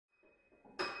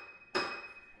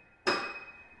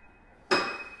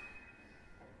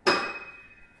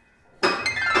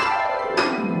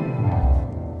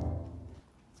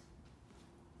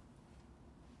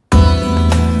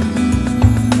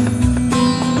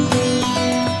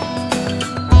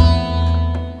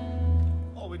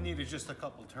a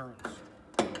couple turns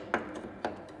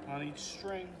on each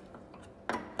string.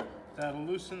 That'll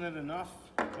loosen it enough,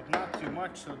 but not too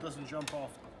much so it doesn't jump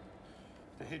off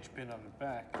the hitch pin on the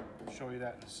back. I'll show you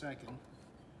that in a second.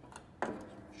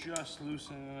 Just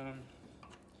loosening them.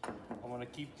 I want to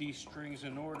keep these strings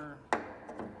in order.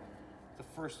 The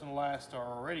first and last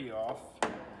are already off,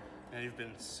 and they've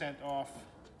been sent off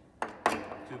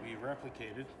to be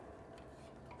replicated.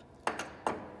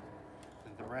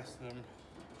 And the rest of them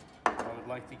I would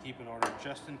like to keep in order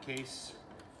just in case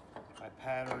my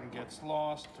pattern gets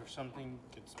lost or something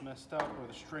gets messed up or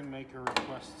the string maker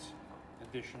requests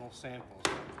additional samples.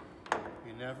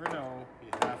 You never know. You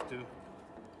have to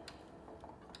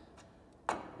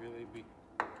really be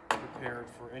prepared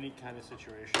for any kind of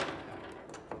situation.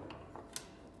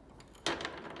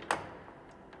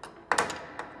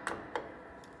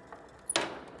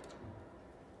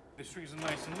 The strings are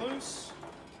nice and loose.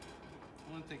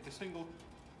 I'm going to take a single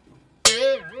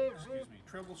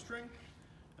treble string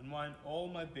and wind all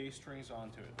my bass strings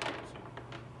onto it. So,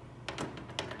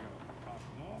 there you go. Pop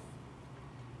them off.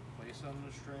 Place on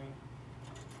the string.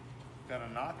 Got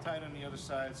a knot tied on the other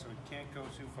side so it can't go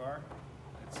too far.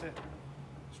 That's it.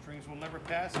 Strings will never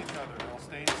pass each other. They'll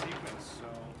stay in sequence. So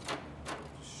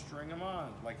just string them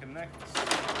on like a necklace.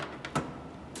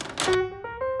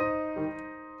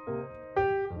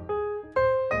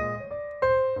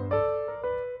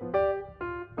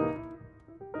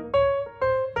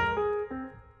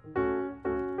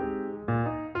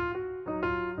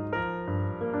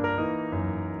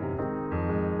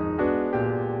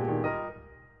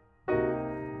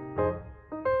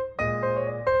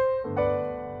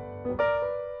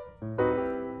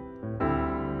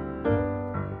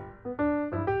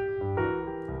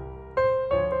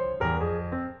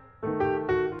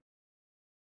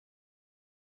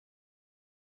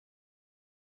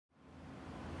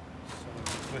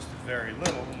 Twisted very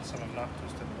little, and some have not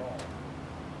twisted at all.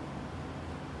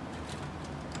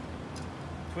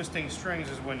 Twisting strings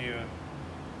is when you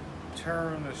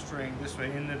turn the string this way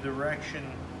in the direction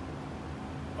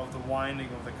of the winding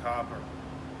of the copper.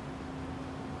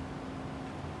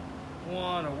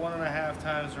 1 or 1.5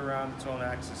 times around its own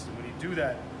axis. And when you do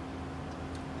that,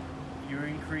 you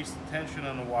increase the tension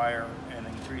on the wire and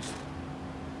increase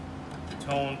the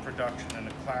tone production and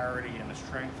the clarity and the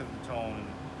strength of the tone.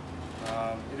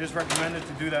 It is recommended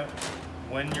to do that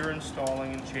when you're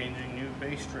installing and changing new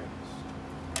bass strings.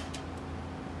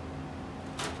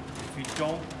 If you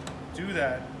don't do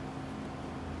that,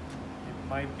 it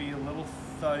might be a little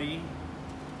thuddy.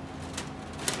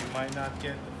 You might not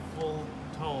get the full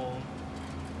tone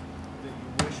that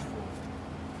you wish for.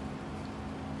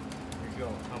 There you go,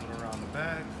 coming around the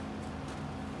back.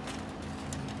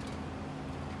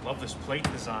 Love this plate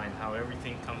design, how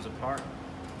everything comes apart.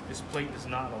 This plate is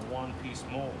not a one-piece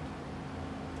mold.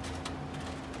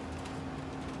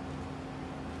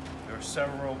 There are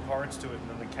several parts to it, and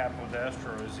then the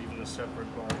capodastro is even a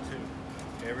separate bar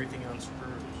too. Everything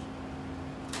unscrews.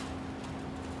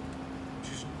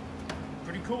 Which is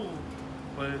pretty cool,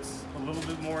 but it's a little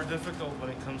bit more difficult when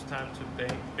it comes time to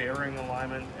bearing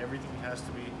alignment. Everything has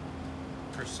to be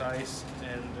precise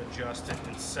and adjusted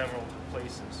in several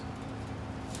places.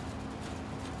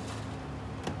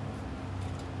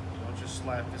 Just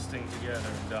slap this thing together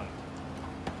and done.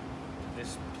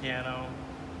 This piano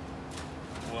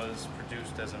was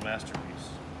produced as a masterpiece.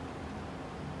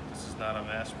 This is not a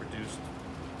mass-produced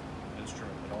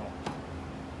instrument at all. It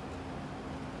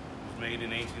was made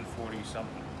in 1840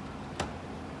 something.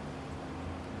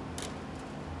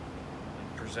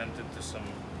 And presented to some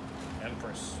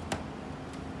empress.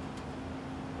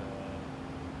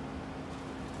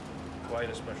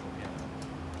 Quite a special piano.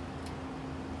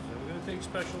 We're going to take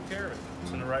special care of it.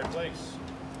 It's in the right place.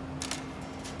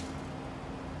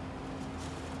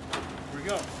 Here we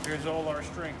go. Here's all our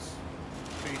strings.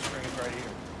 Bass strings right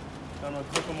here. So I'm going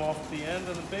to clip them off the end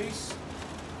of the bass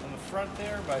on the front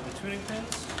there by the tuning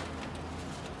pins.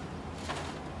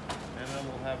 And then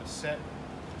we'll have it set.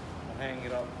 We'll hang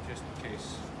it up just in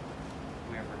case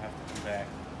we ever have to come back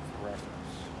for reference.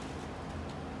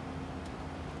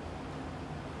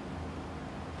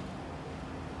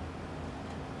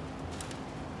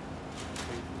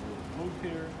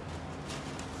 Here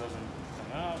doesn't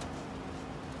come out.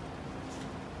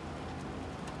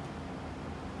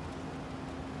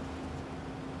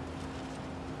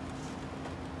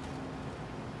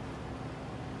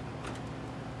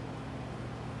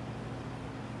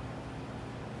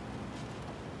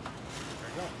 There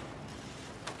you go.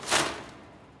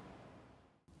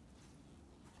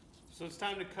 So it's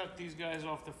time to cut these guys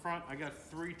off the front. I got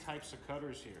 3 types of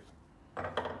cutters here.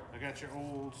 I got your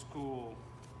old school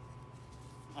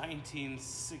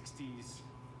 1960s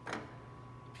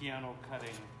piano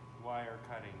cutting, wire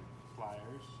cutting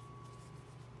pliers.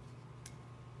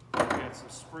 We got some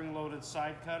spring-loaded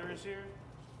side cutters here.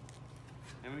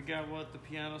 And we got what the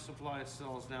piano supply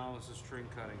sells now as a string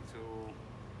cutting tool.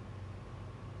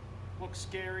 Looks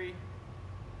scary.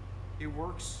 It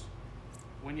works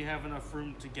when you have enough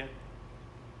room to get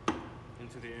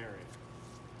into the area.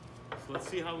 So let's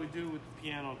see how we do with the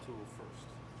piano tool first.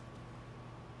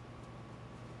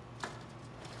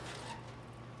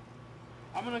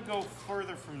 I'm gonna go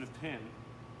further from the pin.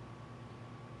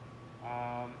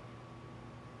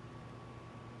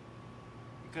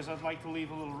 Because I'd like to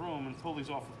leave a little room and pull these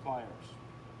off with pliers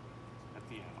at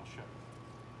the end. I'll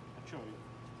show you.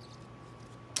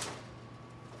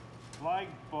 Flag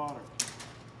butter.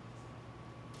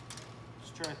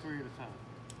 Let's try 3 at a time.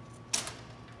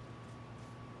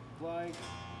 Flag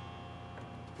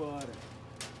butter.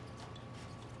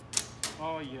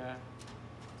 Oh yeah.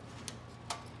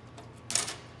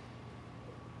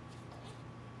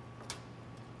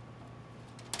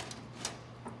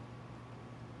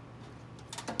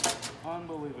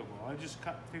 Unbelievable. I just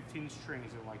cut 15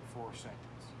 strings in like 4 seconds.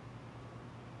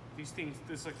 These things,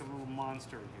 there's like a little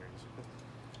monster in here.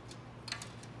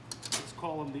 Let's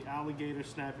call him the alligator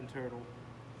snapping turtle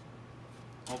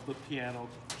of the piano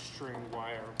string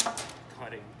wire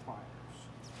cutting pliers.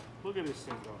 Look at this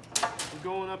thing going. We're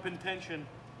going up in tension.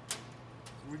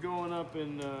 We're going up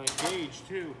in gauge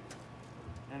too.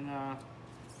 And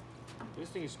this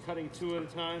thing is cutting 2 at a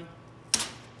time.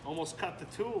 Almost cut the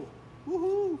tool.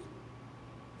 Woohoo!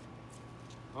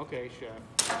 Okay, Schaff,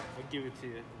 I'll give it to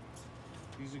you.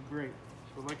 These are great.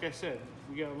 But like I said,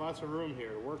 we got lots of room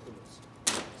here to work with this.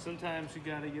 Sometimes you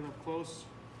gotta get up close.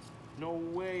 No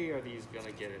way are these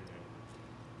gonna get in there.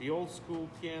 The old school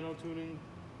piano tuning,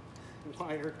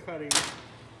 wire cutting,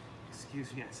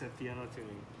 excuse me, I said piano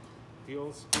tuning. The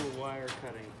old school wire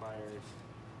cutting pliers.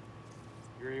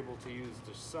 You're able to use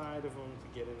the side of them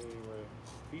to get in anywhere.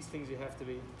 These things you have to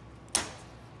be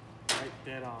right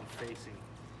dead on facing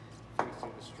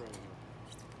the string,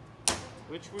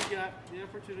 which we got the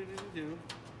opportunity to do.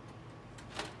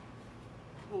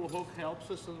 A little hook helps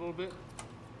us a little bit.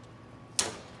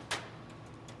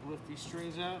 Lift these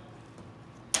strings out.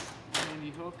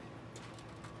 Handy hook.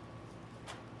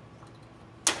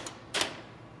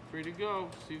 Free to go.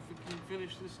 See if we can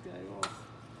finish this guy off.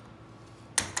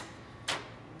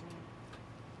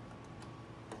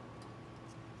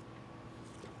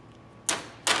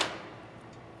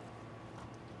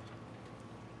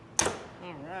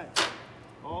 Alright,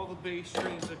 all the bass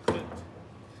strings are clipped.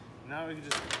 Now we can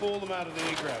just pull them out of the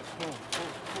A-grabs. Pull.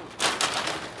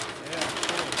 Yeah,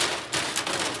 pull.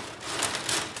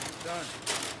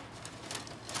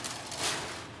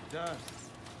 Done.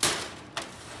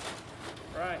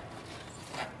 Right,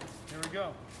 here we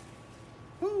go.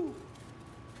 Woo!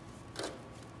 I'm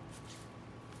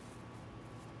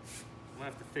gonna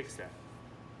have to fix that.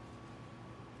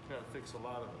 Gotta fix a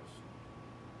lot of those.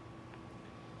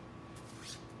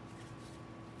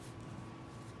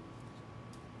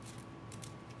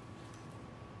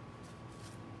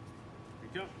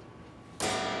 Go.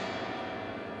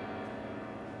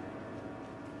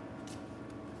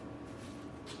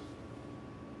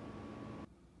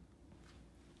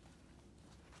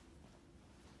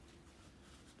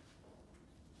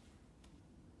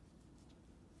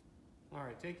 All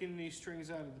right, taking these strings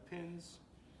out of the pins,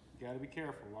 you gotta be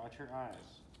careful, watch your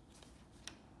eyes.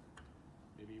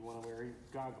 Maybe you wanna wear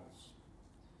goggles.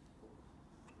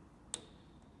 Gotta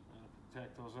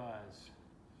protect those eyes.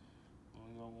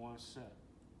 Only on one set.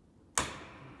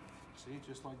 See,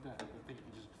 just like that. I think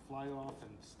you just fly off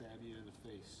and stab you in the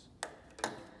face.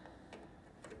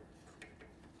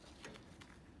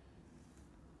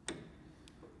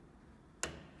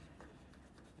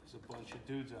 There's a bunch of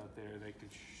dudes out there that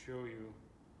could show you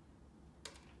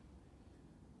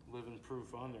living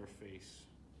proof on their face.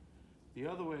 The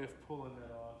other way of pulling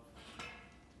that off,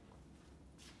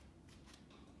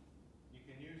 you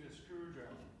can use a screwdriver.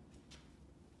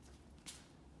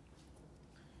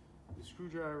 The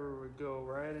screwdriver would go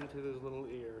right into this little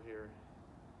ear here.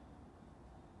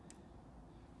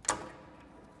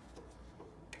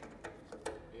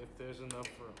 If there's enough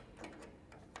room.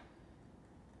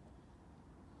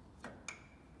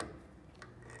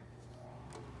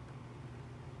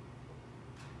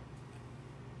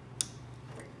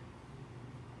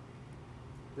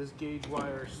 This gauge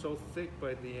wire is so thick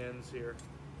by the ends here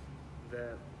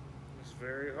that it's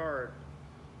very hard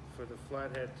for the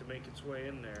flathead to make its way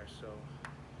in there, so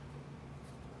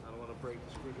I don't want to break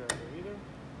the screwdriver either.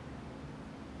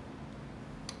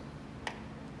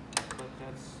 But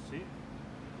that's, see,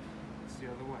 it's the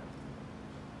other way.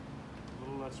 A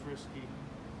little less risky,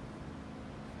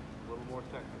 a little more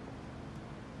technical.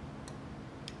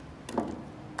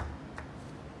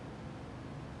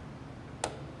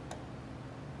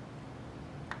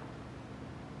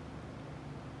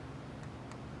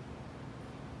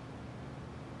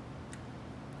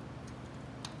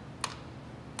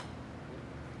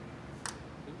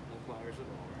 No pliers at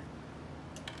all, right?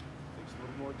 Takes a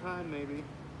little more time, maybe.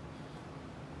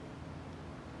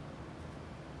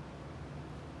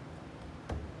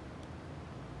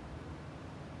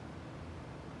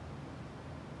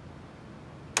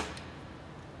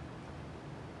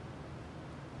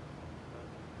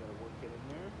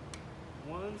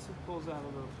 Once it pulls out a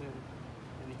little pin,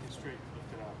 then you can straight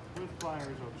lift it out with pliers or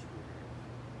the screwdriver.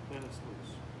 Then it's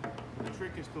loose. The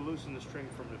trick is to loosen the string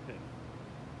from the pin.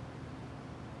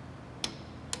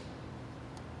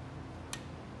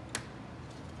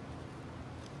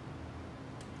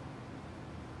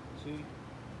 See?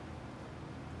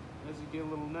 As you get a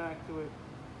little knack to it,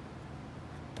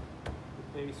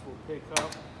 the pace will pick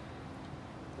up,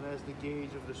 and as the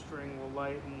gauge of the string will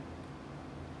lighten,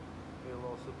 it'll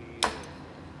also be easier.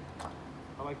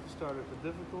 I like to start at the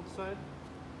difficult side.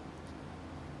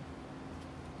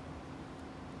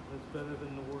 That's better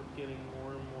than the work getting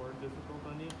more and more difficult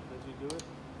on you as you do it.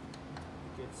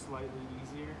 It gets slightly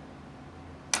easier.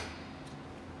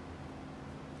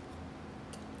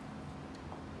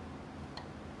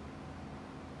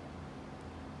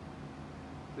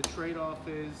 The trade-off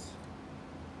is,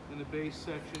 in the base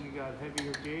section you got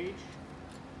heavier gauge,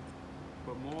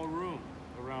 but more room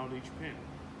around each pin.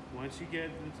 Once you get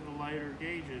into the lighter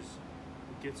gauges,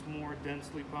 it gets more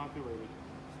densely populated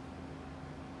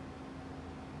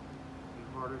and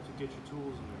harder to get your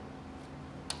tools in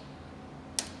there.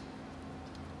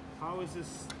 How is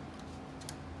this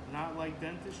not like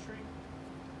dentistry?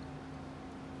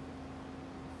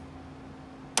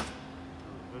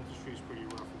 Dentistry is pretty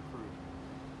rough and crude.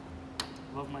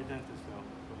 Love my dentist though.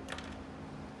 But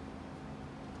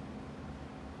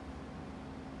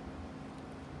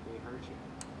they hurt you.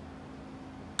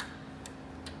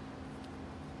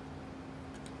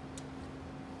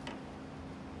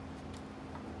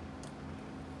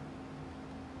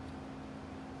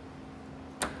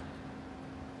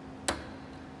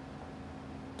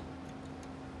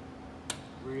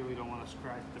 Really don't want to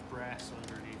scratch the brass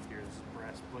underneath here. This is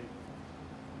brass plate.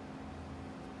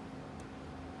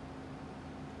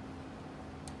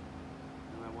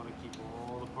 And I want to keep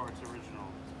all the parts original.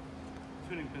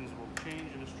 Tuning pins will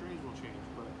change and the strings will change,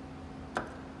 but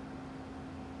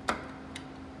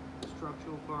the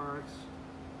structural parts,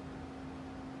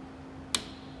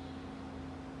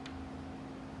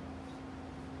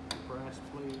 the brass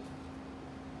plate,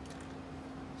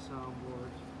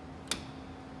 soundboard.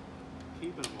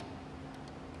 Keeping them all.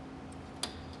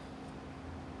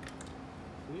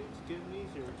 See, it's getting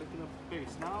easier, picking up the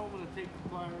pace. Now I'm going to take the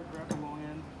plier, grab the long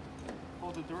end,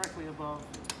 hold it directly above,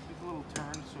 make a little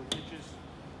turn so it hitches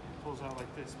and pulls out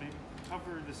like this. Maybe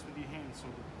cover this with your hand so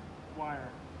the wire,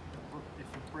 if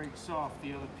it breaks off,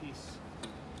 the other piece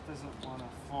doesn't want to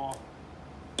fall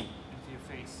into your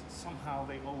face. Somehow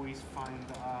they always find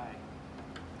the eye.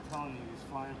 I'm telling you, these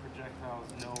flying projectiles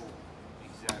know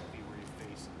exactly where your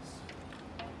face is.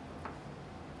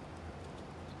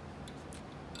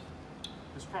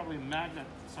 There's probably a magnet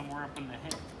somewhere up in the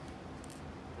head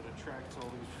that attracts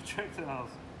all these projectiles.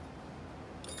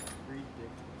 Ridiculous.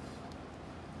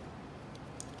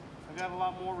 I got a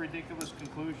lot more ridiculous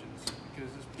conclusions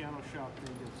because this piano shop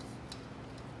thing is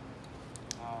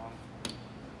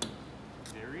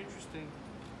very interesting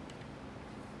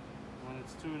when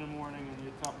it's 2 in the morning and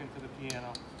you're talking to the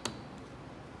piano.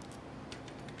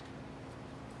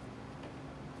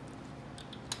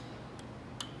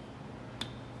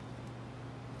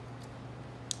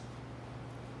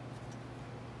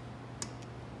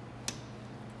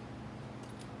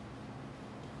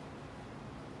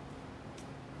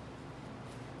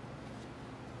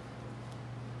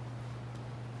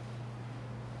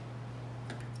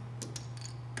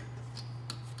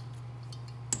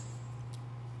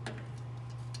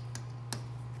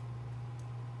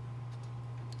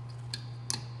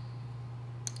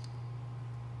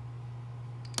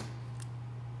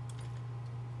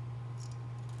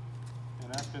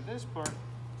 After this part,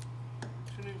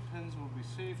 tuning pins will be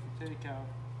safe to take out.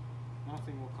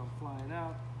 Nothing will come flying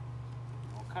out. You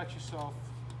won't cut yourself.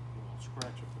 You won't scratch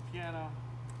up the piano.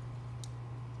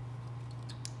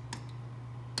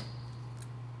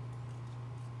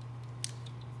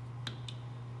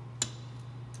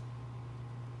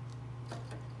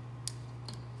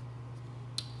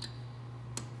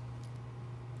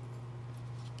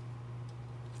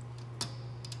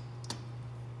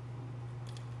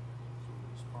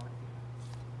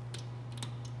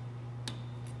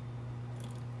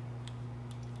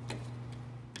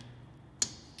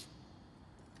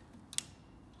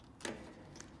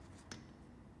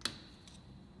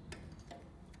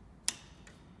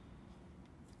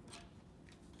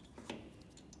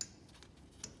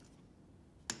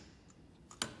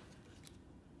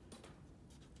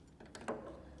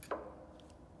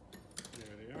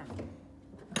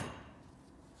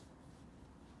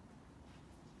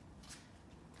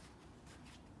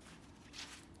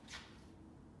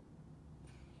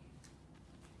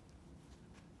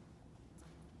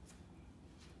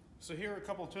 So here are a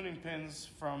couple tuning pins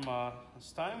from a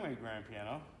Steinway grand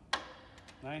piano,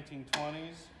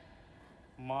 1920s,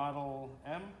 model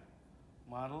M,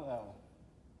 model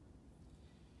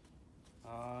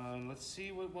L. Let's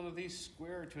see what one of these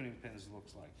square tuning pins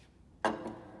looks like.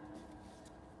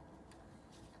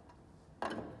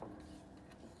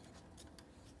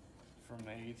 From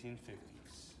the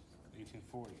 1850s,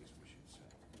 1840s, we should say.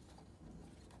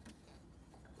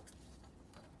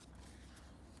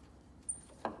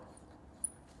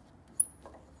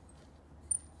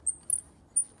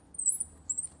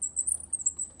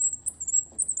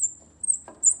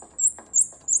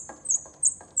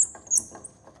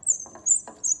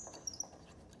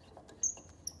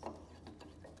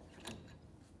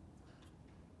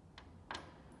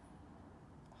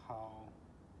 How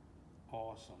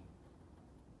awesome.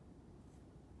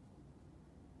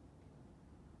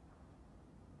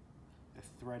 The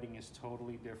threading is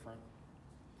totally different,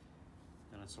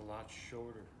 and it's a lot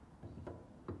shorter.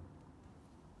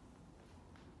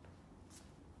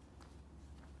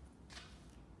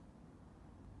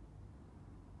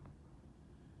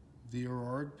 The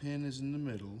Erard pin is in the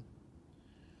middle.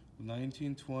 The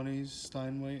 1920s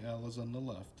Steinway L is on the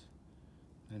left.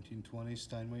 1920s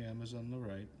Steinway M is on the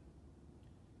right.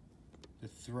 The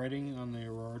threading on the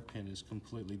Erard pin is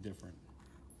completely different.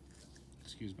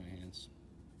 Excuse my hands.